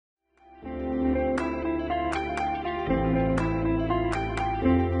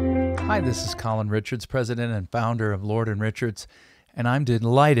Hi, this is Colin Richards, president and founder of Lord & Richards, and I'm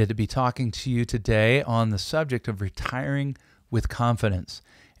delighted to be talking to you today on the subject of retiring with confidence.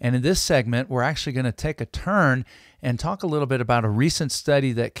 And in this segment, we're actually going to take a turn and talk a little bit about a recent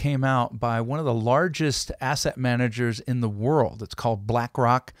study that came out by one of the largest asset managers in the world. It's called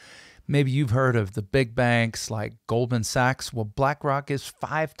BlackRock. Maybe you've heard of the big banks like Goldman Sachs. Well, BlackRock is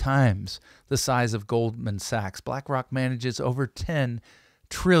 5 times the size of Goldman Sachs. BlackRock manages over 10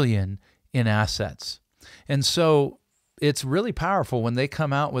 trillion in assets. And so it's really powerful when they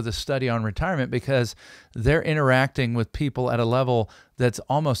come out with a study on retirement because they're interacting with people at a level that's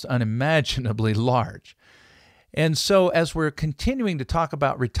almost unimaginably large. And so as we're continuing to talk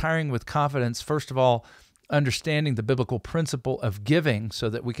about retiring with confidence, first of all, understanding the biblical principle of giving so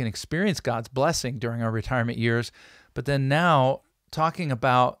that we can experience God's blessing during our retirement years, but then now talking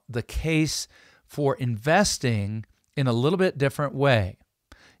about the case for investing in a little bit different way.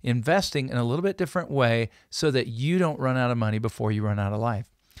 Investing in a little bit different way so that you don't run out of money before you run out of life.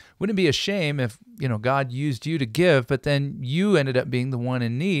 Wouldn't it be a shame if, God used you to give, but then you ended up being the one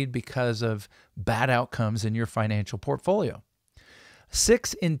in need because of bad outcomes in your financial portfolio?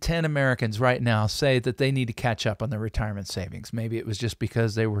 6 in 10 Americans right now say that they need to catch up on their retirement savings. Maybe it was just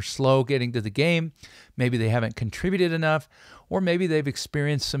because they were slow getting to the game. Maybe they haven't contributed enough, or maybe they've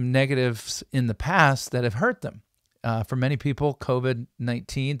experienced some negatives in the past that have hurt them. For many people,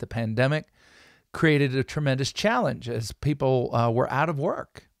 COVID-19, the pandemic, created a tremendous challenge as people were out of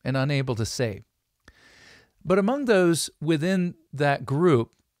work and unable to save. But among those within that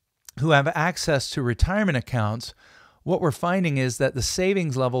group who have access to retirement accounts, what we're finding is that the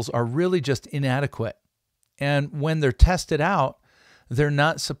savings levels are really just inadequate. And when they're tested out, they're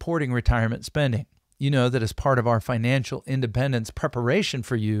not supporting retirement spending. You know that as part of our financial independence preparation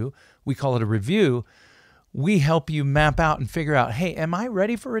for you, we call it a review, we help you map out and figure out, hey, am I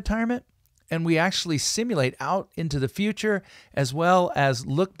ready for retirement? And we actually simulate out into the future as well as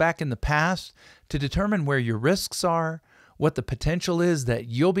look back in the past to determine where your risks are, what the potential is that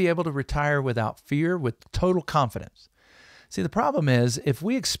you'll be able to retire without fear, with total confidence. See, the problem is if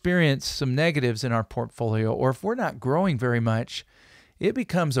we experience some negatives in our portfolio or if we're not growing very much, it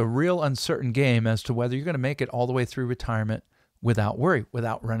becomes a real uncertain game as to whether you're going to make it all the way through retirement without worry,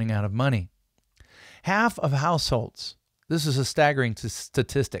 without running out of money. Half of households, this is a staggering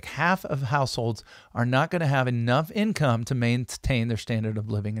statistic, half of households are not going to have enough income to maintain their standard of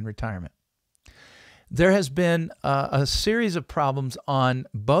living in retirement. There has been a series of problems on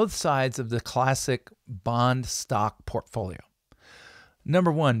both sides of the classic bond stock portfolio.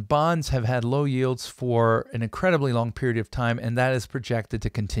 Number one, bonds have had low yields for an incredibly long period of time, and that is projected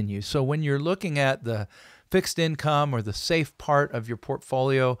to continue. So when you're looking at the fixed income or the safe part of your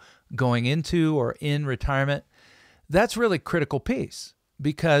portfolio going into or in retirement, that's really a critical piece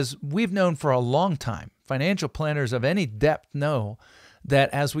because we've known for a long time, financial planners of any depth know that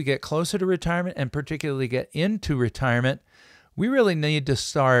as we get closer to retirement and particularly get into retirement, we really need to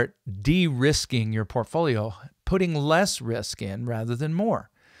start de-risking your portfolio, putting less risk in rather than more.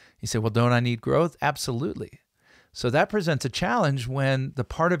 You say, well, don't I need growth? Absolutely. So that presents a challenge when the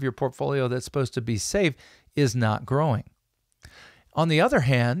part of your portfolio that's supposed to be safe is not growing. On the other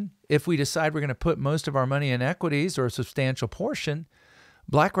hand, if we decide we're going to put most of our money in equities or a substantial portion,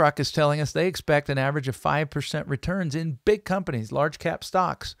 BlackRock is telling us they expect an average of 5% returns in big companies, large cap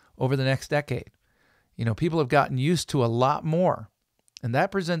stocks over the next decade. People have gotten used to a lot more, and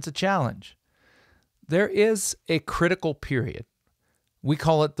that presents a challenge. There is a critical period. We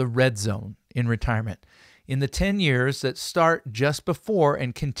call it the red zone in retirement. In the 10 years that start just before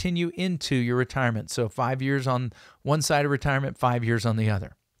and continue into your retirement. So 5 years on one side of retirement, 5 years on the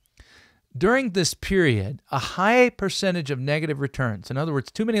other. During this period, a high percentage of negative returns, in other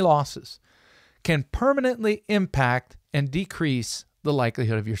words, too many losses, can permanently impact and decrease the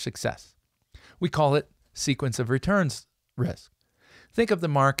likelihood of your success. We call it sequence of returns risk. Think of the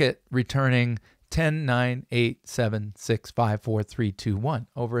market returning 10, 9, 8, 7, 6, 5, 4, 3, 2, 1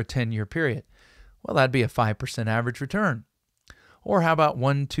 over a 10-year period. Well, that'd be a 5% average return. Or how about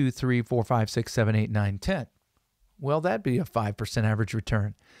 1, 2, 3, 4, 5, 6, 7, 8, 9, 10? Well, that'd be a 5% average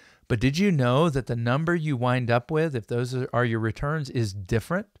return. But did you know that the number you wind up with, if those are your returns, is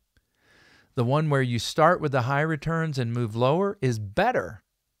different? The one where you start with the high returns and move lower is better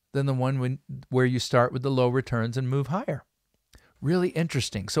than the one where you start with the low returns and move higher. Really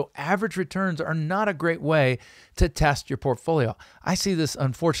interesting. So average returns are not a great way to test your portfolio. I see this,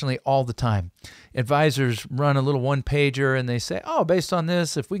 unfortunately, all the time. Advisors run a little one-pager and they say, oh, based on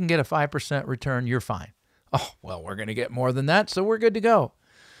this, if we can get a 5% return, you're fine. Oh, well, we're going to get more than that, so we're good to go.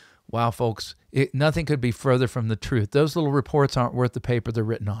 Wow, folks, nothing could be further from the truth. Those little reports aren't worth the paper they're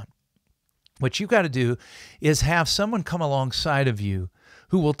written on. What you got to do is have someone come alongside of you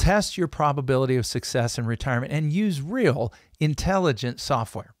who will test your probability of success in retirement and use real intelligent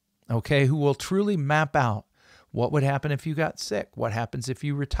software, okay, who will truly map out what would happen if you got sick, what happens if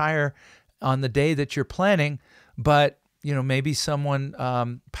you retire on the day that you're planning, but maybe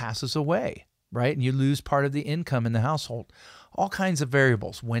someone passes away, right? And you lose part of the income in the household. All kinds of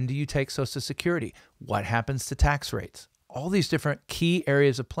variables. When do you take Social Security? What happens to tax rates? All these different key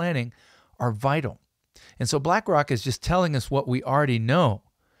areas of planning are vital. And so BlackRock is just telling us what we already know.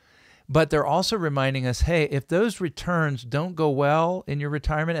 But they're also reminding us, hey, if those returns don't go well in your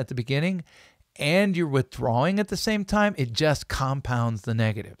retirement at the beginning and you're withdrawing at the same time, it just compounds the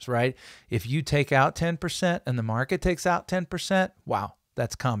negatives, right? If you take out 10% and the market takes out 10%, wow,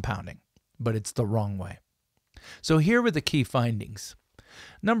 that's compounding, but it's the wrong way. So here were the key findings.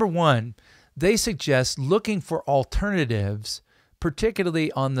 Number one, they suggest looking for alternatives,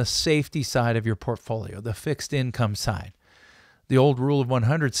 particularly on the safety side of your portfolio, the fixed income side. The old rule of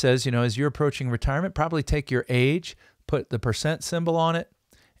 100 says, as you're approaching retirement, probably take your age, put the percent symbol on it,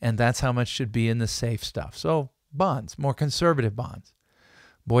 and that's how much should be in the safe stuff. So bonds, more conservative bonds.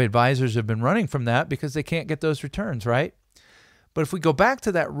 Boy, advisors have been running from that because they can't get those returns, right? But if we go back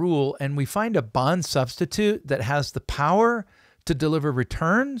to that rule and we find a bond substitute that has the power to deliver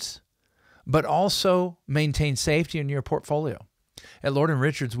returns, but also maintain safety in your portfolio. At Lord &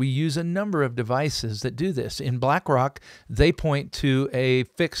 Richards, we use a number of devices that do this. In BlackRock, they point to a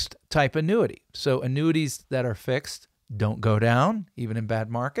fixed type annuity. So annuities that are fixed don't go down, even in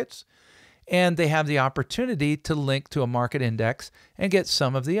bad markets. And they have the opportunity to link to a market index and get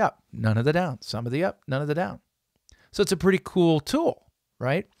some of the up, none of the down, some of the up, none of the down. So it's a pretty cool tool,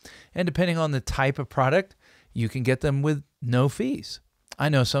 right? And depending on the type of product, you can get them with no fees. I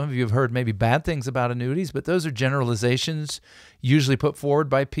know some of you have heard maybe bad things about annuities, but those are generalizations usually put forward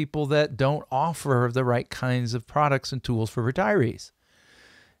by people that don't offer the right kinds of products and tools for retirees.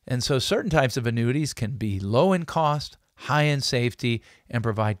 And so certain types of annuities can be low in cost, high in safety, and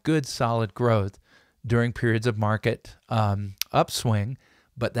provide good, solid growth during periods of market upswing,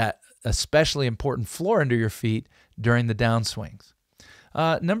 but that especially important floor under your feet during the downswings.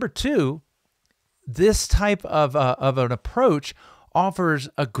 Number two, this type of an approach offers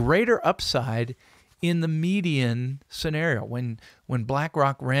a greater upside in the median scenario. When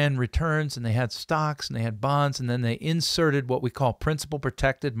BlackRock ran returns and they had stocks and they had bonds and then they inserted what we call principal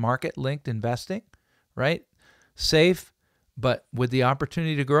protected market linked investing, right? Safe, but with the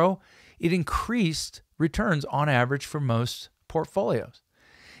opportunity to grow, it increased returns on average for most portfolios.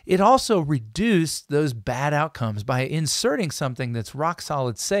 It also reduced those bad outcomes by inserting something that's rock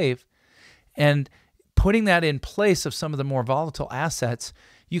solid safe and putting that in place of some of the more volatile assets.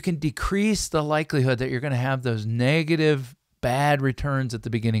 You can decrease the likelihood that you're going to have those negative, bad returns at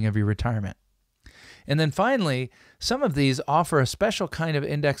the beginning of your retirement. And then finally, some of these offer a special kind of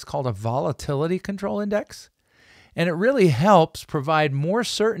index called a volatility control index. And it really helps provide more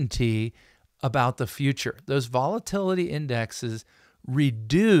certainty about the future. Those volatility indexes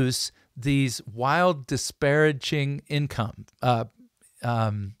reduce these wild, disparaging income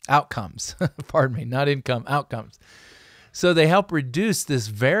outcomes. Pardon me, not income, outcomes. So they help reduce this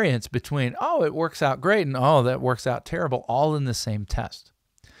variance between, oh, it works out great, and oh, that works out terrible, all in the same test.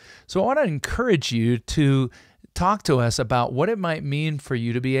 So I want to encourage you to talk to us about what it might mean for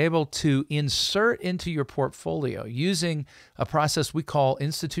you to be able to insert into your portfolio using a process we call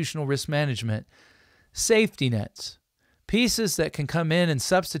institutional risk management, safety nets, pieces that can come in and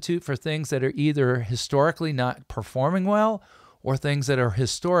substitute for things that are either historically not performing well or things that are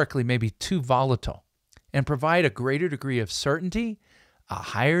historically maybe too volatile, and provide a greater degree of certainty, a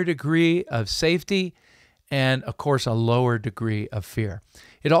higher degree of safety, and of course, a lower degree of fear.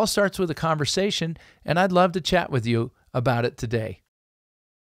 It all starts with a conversation, and I'd love to chat with you about it today.